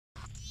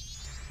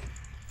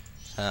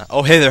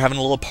Oh, hey, they're having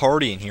a little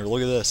party in here.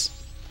 Look at this.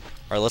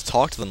 Alright, let's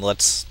talk to them.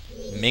 Let's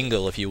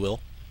mingle, if you will.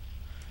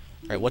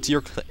 Alright, what's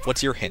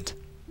your hint?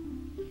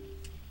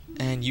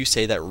 And you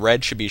say that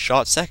red should be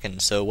shot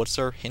second, so what's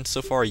our hint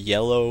so far?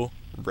 Yellow,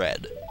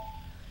 red.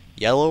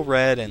 Yellow,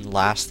 red, and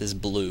last is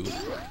blue.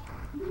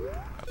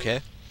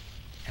 Okay.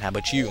 And how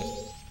about you?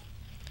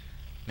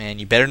 Man,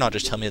 you better not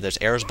just tell me that there's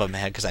arrows above my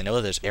head, because I know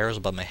that there's arrows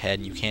above my head,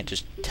 and you can't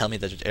just tell me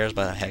that there's arrows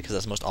above my head, because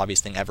that's the most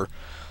obvious thing ever.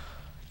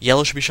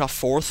 Yellow should be shot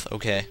fourth?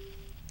 Okay.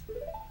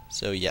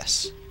 So,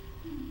 yes.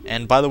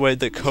 And by the way,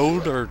 the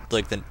code, or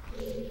like the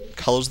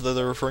colors that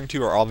they're referring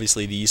to, are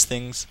obviously these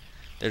things.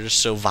 They're just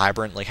so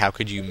vibrant, like how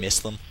could you miss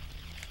them?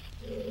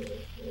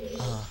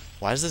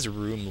 Why is this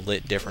room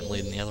lit differently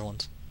than the other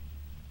ones?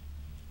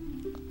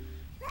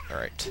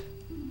 Alright.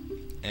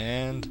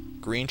 And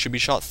green should be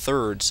shot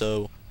third,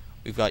 so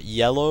we've got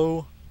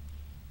yellow...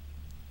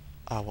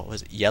 what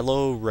was it?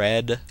 Yellow,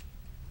 red,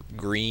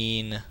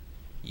 green,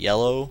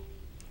 yellow,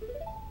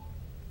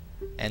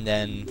 and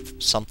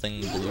then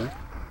something blue.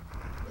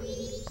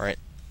 Alright.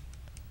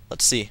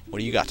 Let's see. What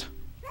do you got?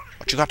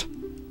 What you got?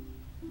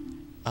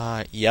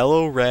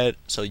 Yellow, red...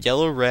 So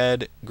yellow,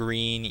 red,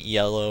 green,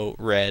 yellow,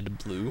 red,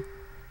 blue.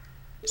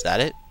 Is that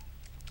it?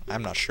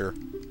 I'm not sure.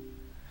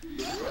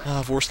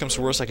 If worst comes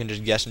to worst, I can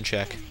just guess and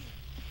check.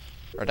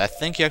 Alright, I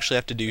think you actually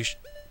have to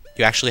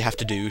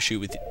do... shoot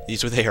with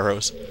these with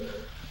arrows.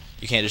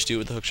 You can't just do it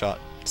with the hook shot.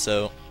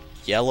 So,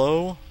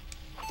 yellow,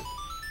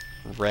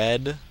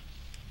 red,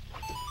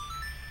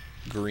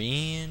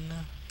 green,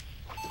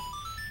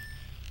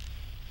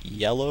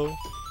 yellow.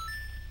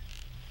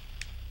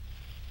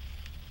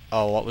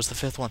 Oh, what was the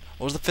fifth one?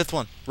 What was the fifth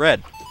one?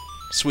 Red.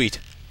 Sweet.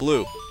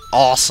 Blue.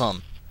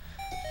 Awesome.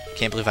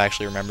 Can't believe I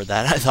actually remembered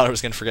that. I thought I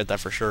was going to forget that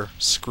for sure.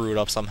 Screw it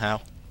up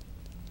somehow.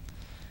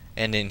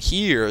 And in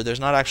here, there's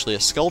not actually a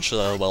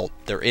sculpture. Well,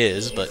 there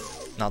is, but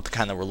not the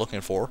kind that we're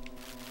looking for.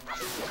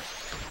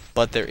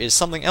 But there is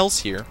something else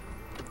here.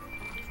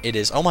 It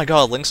is... Oh my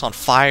god, Link's on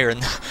fire.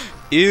 And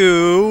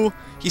ew!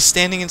 He's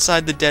standing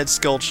inside the dead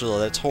sculpture.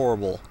 That's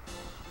horrible.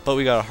 But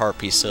we got a heart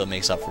piece, so it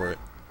makes up for it.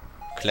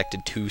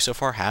 Collected 2 so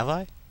far, have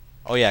I?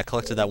 Oh yeah, I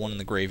collected that one in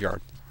the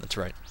graveyard. That's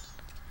right.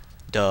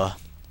 Duh.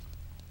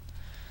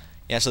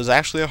 Yeah, so there's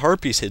actually a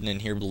heart piece hidden in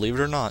here, believe it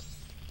or not.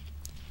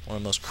 One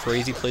of the most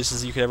crazy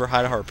places you could ever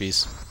hide a heart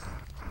piece.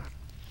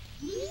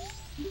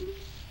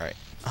 Alright.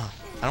 I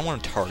don't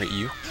want to target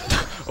you.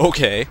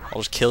 Okay,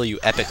 I'll just kill you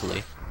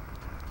epically.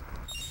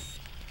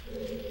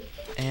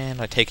 And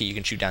I take it you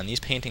can shoot down these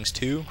paintings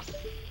too?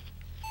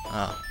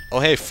 Oh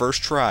hey,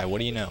 first try, what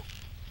do you know?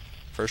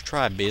 First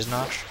try,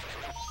 biznatch.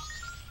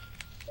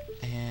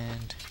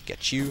 And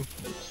get you.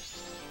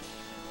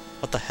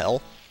 What the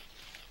hell?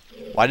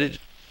 Why did...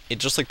 It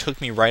just like took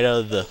me right out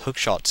of the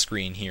hookshot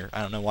screen here.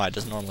 I don't know why, it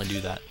doesn't normally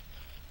do that.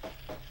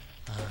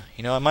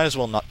 You know, I might as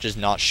well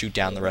not shoot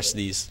down the rest of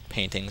these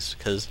paintings,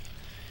 because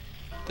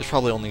there's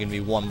probably only going to be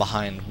one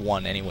behind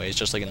one anyways,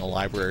 just like in the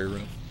library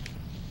room.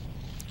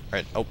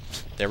 Right, oh,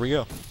 there we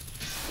go.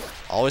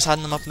 Always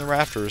hiding them up in the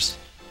rafters.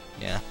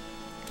 Yeah.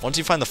 Once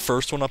you find the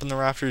first one up in the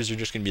rafters, you're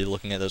just going to be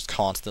looking at those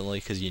constantly,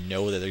 because you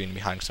know that they're going to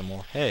be hiding some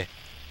more. Hey,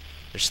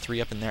 there's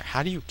 3 up in there.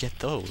 How do you get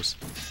those?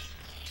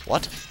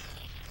 What?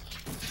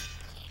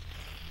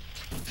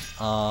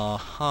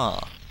 Uh-huh.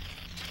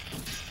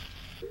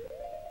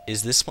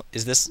 Is this...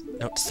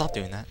 No, stop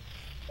doing that.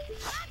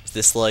 Is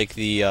this like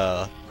the,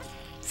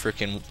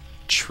 frickin'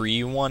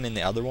 tree one in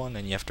the other one,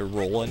 and you have to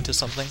roll into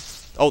something?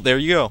 Oh, there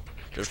you go.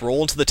 Just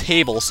roll into the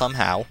table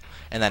somehow,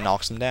 and that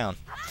knocks them down.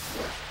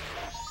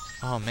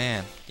 Oh,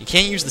 man. You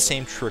can't use the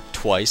same trick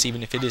twice,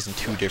 even if it is in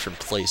 2 different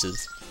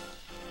places.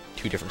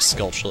 2 different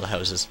sculptural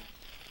houses.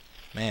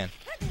 Man.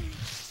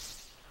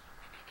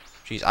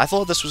 Jeez, I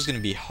thought this was going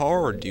to be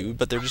hard, dude,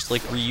 but they're just,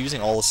 like, reusing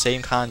all the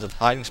same kinds of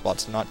hiding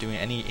spots and not doing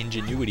any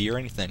ingenuity or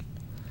anything.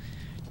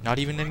 Not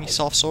even any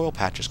soft soil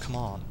patches, come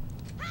on.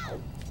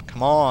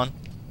 Come on.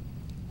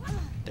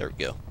 There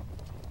we go.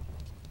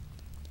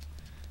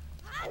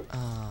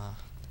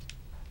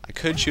 I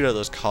could shoot out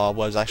those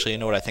cobwebs. Actually, you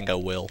know what? I think I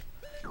will.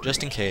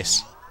 Just in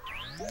case.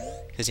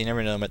 Because you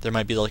never know, there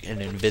might be, like,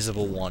 an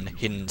invisible one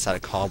hidden inside a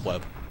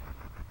cobweb.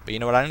 But you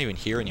know what? I don't even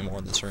hear anymore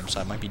in this room, so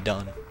I might be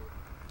done.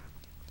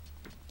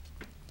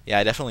 Yeah,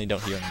 I definitely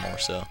don't hear anymore,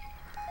 so...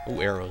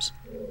 Ooh, arrows.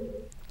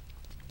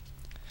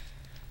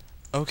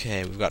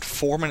 Okay, we've got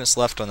 4 minutes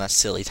left on that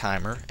silly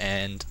timer,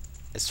 and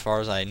as far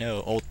as I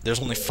know... Oh, there's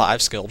only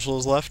 5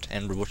 sculptures left,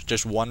 and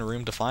just 1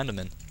 room to find them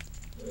in.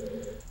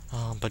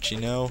 But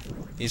you know,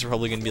 these are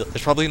probably going to be...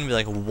 There's probably going to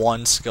be, like,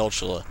 1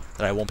 sculpture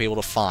that I won't be able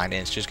to find,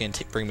 and it's just going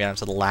to bring me down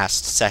to the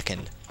last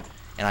second.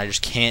 And I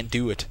just can't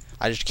do it.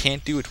 I just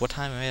can't do it. What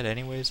time am I at,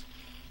 anyways?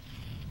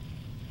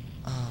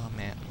 Oh,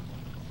 man.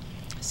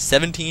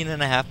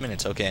 17.5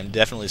 minutes. Okay, I'm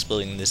definitely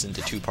splitting this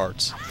into 2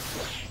 parts.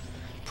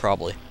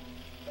 Probably.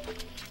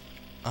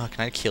 Can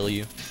I kill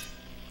you?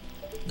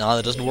 No,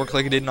 that doesn't work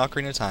like it did in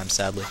Ocarina of Time,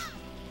 sadly.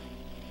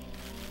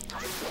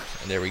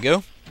 And there we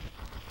go.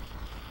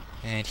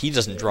 And he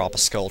doesn't drop a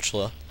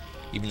sculpture,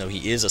 even though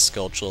he is a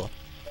sculpture.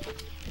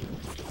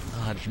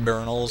 Just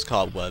burn all those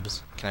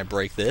cobwebs. Can I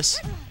break this?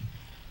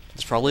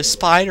 There's probably a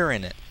spider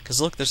in it. Because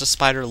look, there's a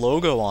spider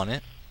logo on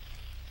it.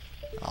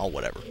 Oh,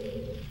 whatever.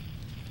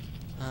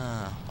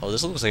 Oh,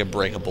 this looks like a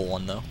breakable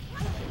one, though.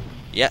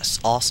 Yes,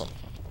 awesome.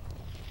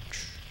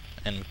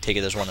 And take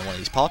it there's one in one of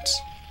these pots.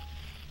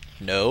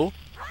 No.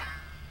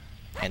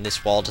 And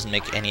this wall doesn't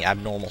make any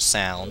abnormal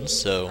sounds,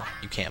 so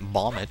you can't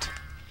bomb it.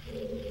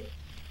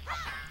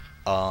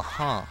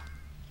 Uh-huh.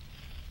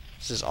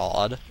 This is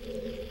odd.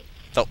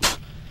 Oh,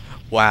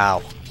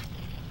 wow.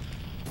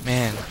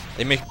 Man,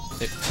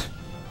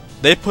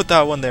 they put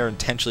that one there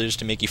intentionally just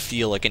to make you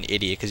feel like an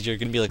idiot, because you're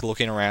gonna be like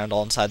looking around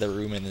all inside the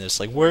room, and then it's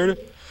like, where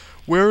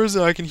is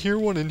it? I can hear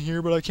one in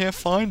here, but I can't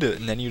find it.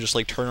 And then you just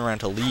like turn around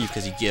to leave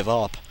because you give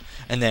up,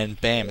 and then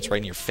bam, it's right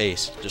in your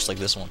face, just like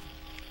this one.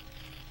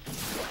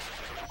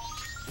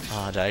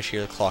 Did I just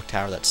hear the clock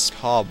tower? That's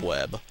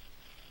cobweb.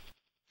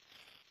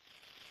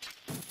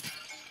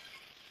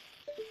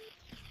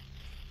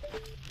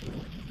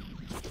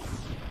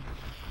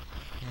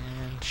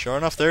 And sure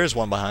enough, there is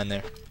one behind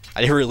there.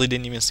 I really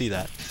didn't even see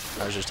that.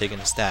 I was just taking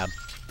a stab.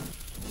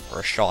 Or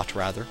a shot,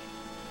 rather.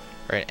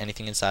 Alright,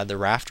 anything inside the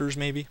rafters,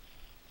 maybe?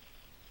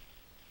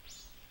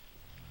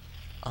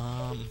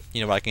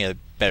 You know what, I can get a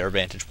better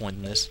vantage point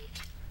than this.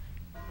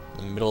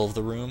 In the middle of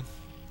the room.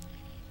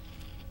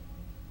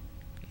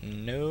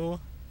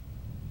 No.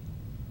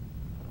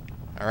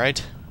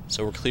 Alright,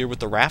 so we're clear with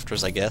the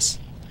rafters, I guess.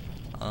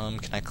 Can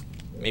I,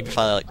 maybe if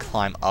I, like,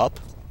 climb up?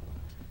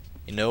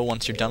 You know,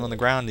 once you're done on the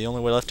ground, the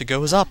only way left to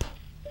go is up.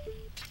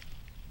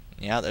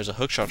 Yeah, there's a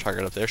hookshot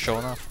target up there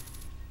showing up.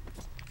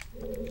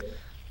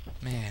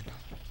 Man.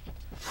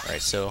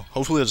 Alright, so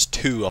hopefully there's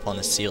two up on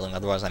the ceiling,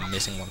 otherwise I'm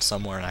missing one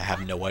somewhere and I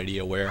have no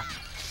idea where.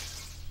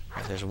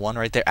 Right, there's one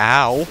right there.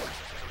 Ow!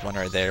 One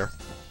right there.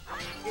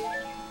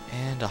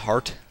 And a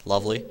heart.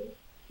 Lovely.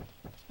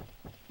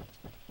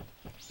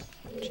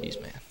 Jeez,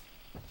 man.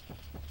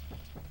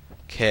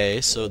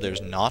 Okay, so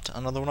there's not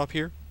another one up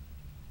here?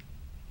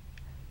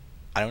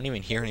 I don't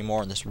even hear any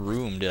more in this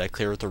room. Did I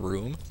clear out the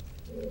room?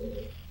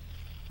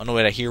 Oh no,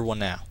 wait, I hear one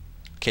now.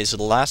 Okay, so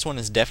the last one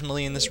is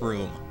definitely in this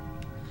room.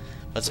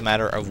 But it's a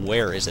matter of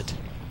where is it?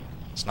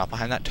 It's not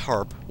behind that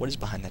tarp. What is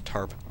behind that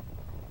tarp?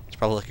 It's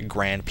probably like a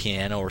grand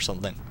piano or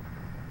something.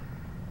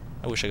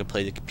 I wish I could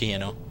play the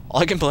piano.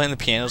 All I can play on the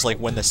piano is like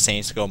when the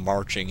Saints go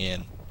marching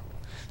in.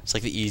 It's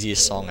like the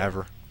easiest song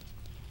ever.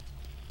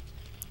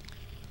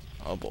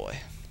 Oh boy.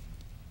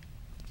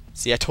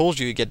 See, I told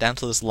you to get down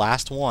to this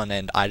last one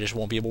and I just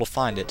won't be able to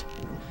find it.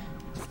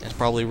 And it's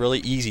probably really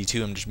easy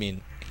too, I'm just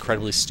being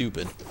incredibly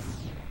stupid.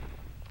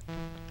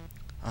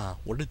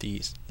 What are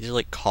these? These are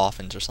like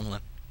coffins or something.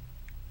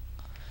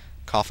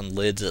 Coffin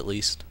lids, at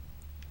least.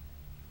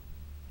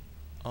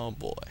 Oh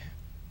boy.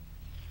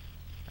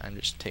 I'm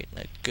just taking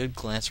a good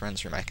glance around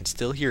this room. I can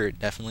still hear it,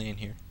 definitely in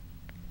here.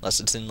 Unless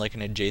it's in like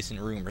an adjacent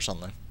room or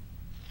something.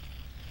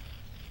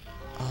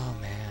 Oh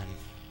man.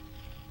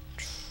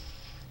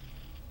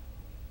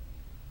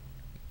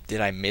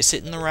 Did I miss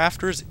it in the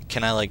rafters?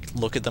 Can I like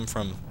look at them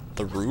from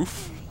the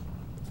roof?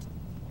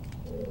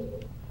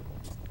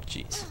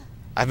 Jeez.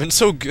 I've been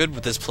so good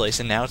with this place,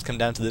 and now it's come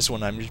down to this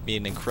one. I'm just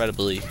being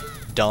incredibly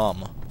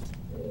dumb.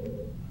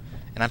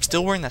 And I'm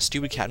still wearing that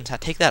stupid captain's hat.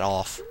 Take that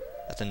off.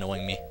 That's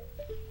annoying me.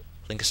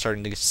 Link is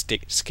starting to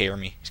scare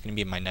me. He's going to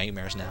be in my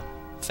nightmares now.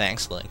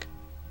 Thanks, Link.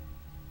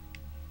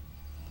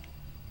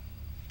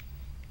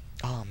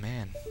 Oh,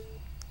 man.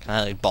 Can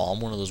I, like, bomb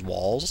one of those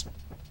walls?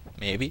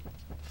 Maybe.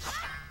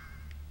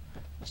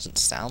 Doesn't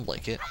sound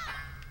like it.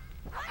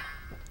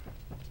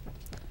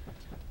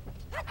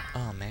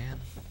 Oh, man.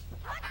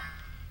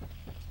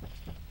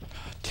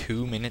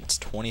 2 minutes,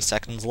 20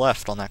 seconds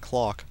left on that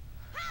clock.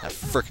 That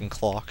frickin'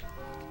 clock.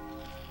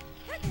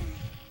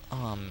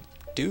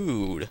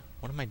 Dude.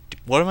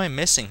 What am I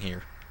missing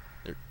here?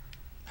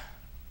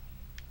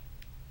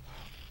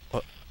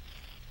 What?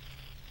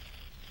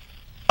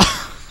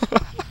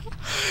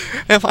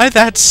 Am I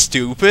that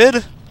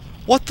stupid?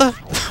 What the?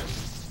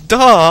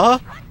 Duh!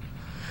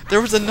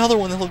 There was another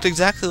one that looked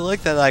exactly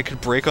like that I could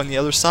break on the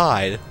other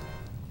side.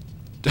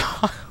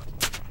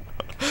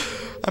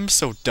 I'm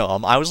so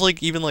dumb. I was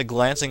like even like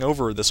glancing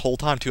over this whole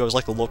time too. I was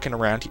like looking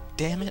around.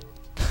 Damn it.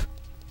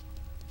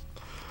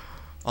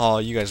 Oh,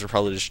 you guys are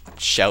probably just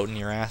shouting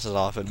your asses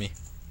off at me.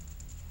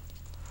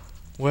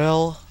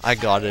 Well, I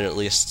got it at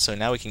least. So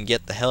now we can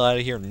get the hell out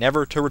of here,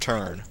 never to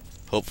return.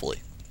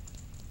 Hopefully.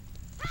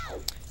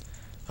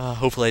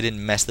 Hopefully I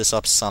didn't mess this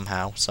up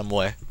somehow, some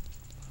way.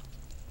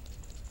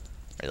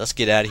 Alright, let's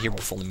get out of here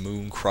before the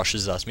moon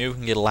crushes us. Maybe we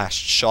can get a last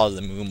shot of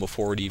the moon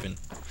before it even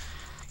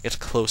gets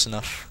close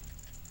enough.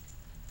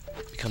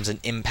 Becomes an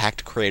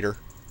impact crater.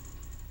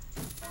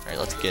 Alright,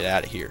 let's get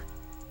out of here.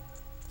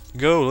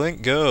 Go,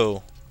 Link,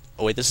 go!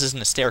 Oh wait, this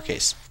isn't a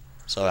staircase.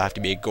 So it'll have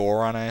to be a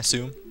Goron, I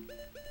assume.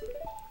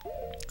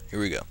 Here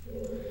we go.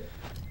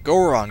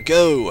 Goron,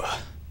 go!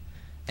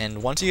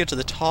 And once you get to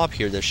the top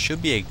here, there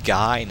should be a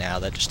guy now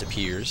that just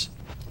appears.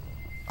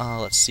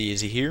 Let's see,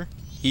 is he here?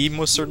 He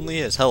most certainly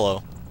is.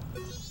 Hello.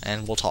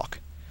 And we'll talk.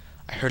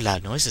 I heard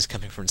loud noises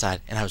coming from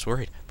inside, and I was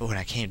worried, but when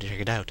I came to check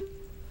it out...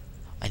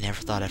 I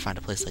never thought I'd find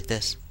a place like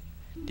this.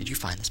 Did you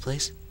find this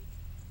place?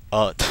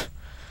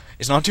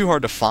 It's not too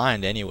hard to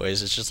find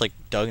anyways. It's just like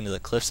dug into the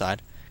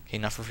cliffside. Okay,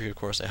 enough for food, of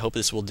course. I hope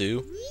this will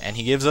do. And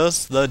he gives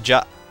us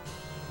the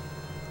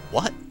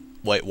What?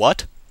 Wait,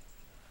 what?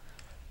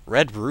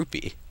 Red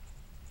rupee.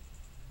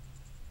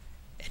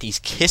 And he's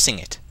kissing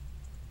it.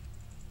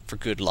 For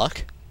good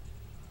luck?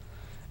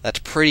 That's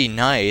pretty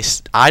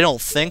nice. I don't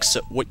think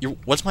so.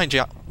 What's my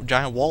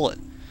giant wallet?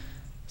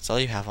 That's all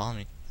you have on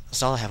me.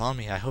 That's all I have on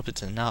me. I hope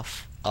it's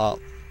enough. But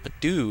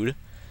dude.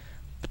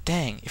 But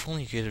dang, if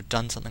only you could have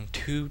done something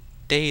 2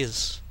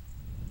 days.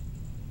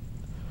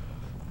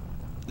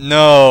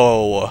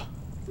 No.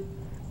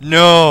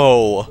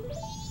 No.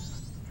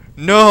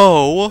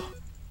 No.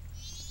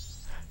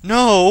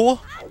 No.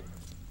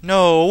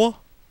 No.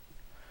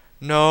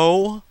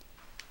 No.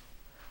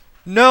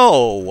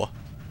 No.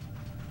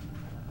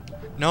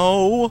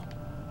 No.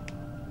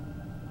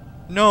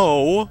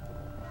 No. No.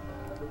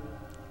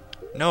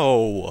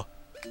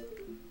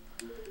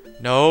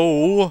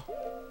 No.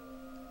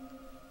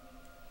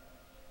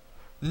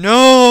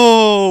 No.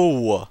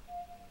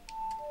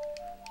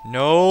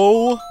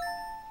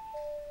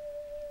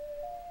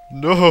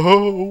 No.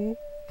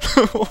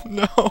 No.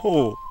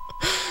 No.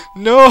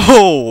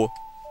 No.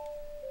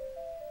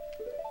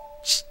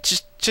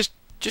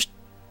 Just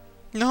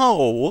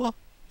no.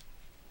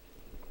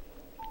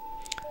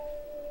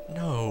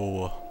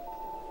 No.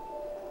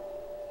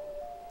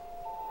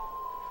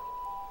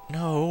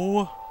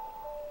 No.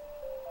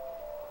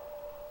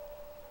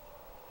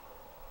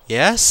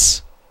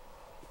 Yes?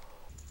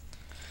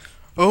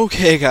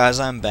 Okay guys,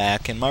 I'm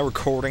back, and my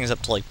recording is up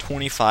to like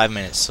 25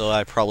 minutes, so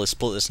I probably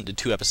split this into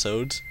 2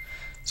 episodes.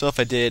 So if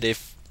I did,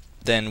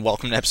 then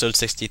welcome to episode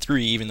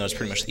 63, even though it's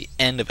pretty much the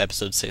end of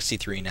episode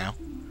 63 now.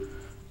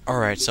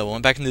 Alright, so I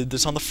went back and did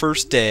this on the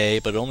first day,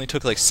 but it only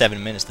took like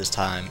 7 minutes this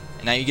time.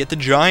 And now you get the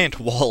giant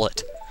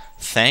wallet.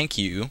 Thank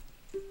you.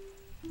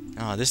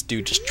 Oh, this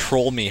dude just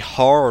trolled me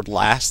hard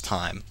last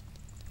time.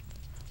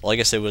 Well, I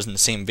guess it was in the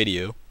same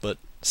video, but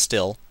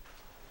still.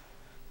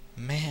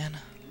 Man.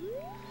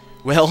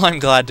 Well, I'm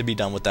glad to be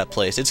done with that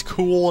place. It's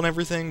cool and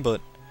everything,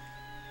 but,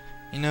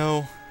 you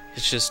know,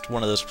 it's just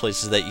one of those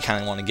places that you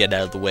kind of want to get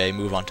out of the way,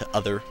 move on to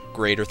other,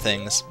 greater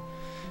things.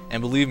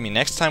 And believe me,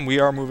 next time we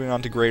are moving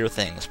on to greater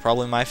things.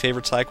 Probably my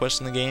favorite side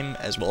quest in the game,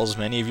 as well as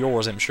many of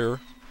yours, I'm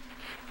sure.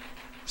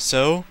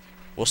 So,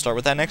 we'll start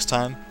with that next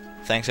time.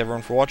 Thanks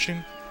everyone for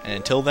watching, and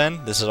until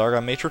then, this is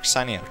Argon Matrix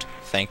signing out.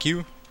 Thank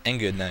you, and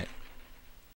good night.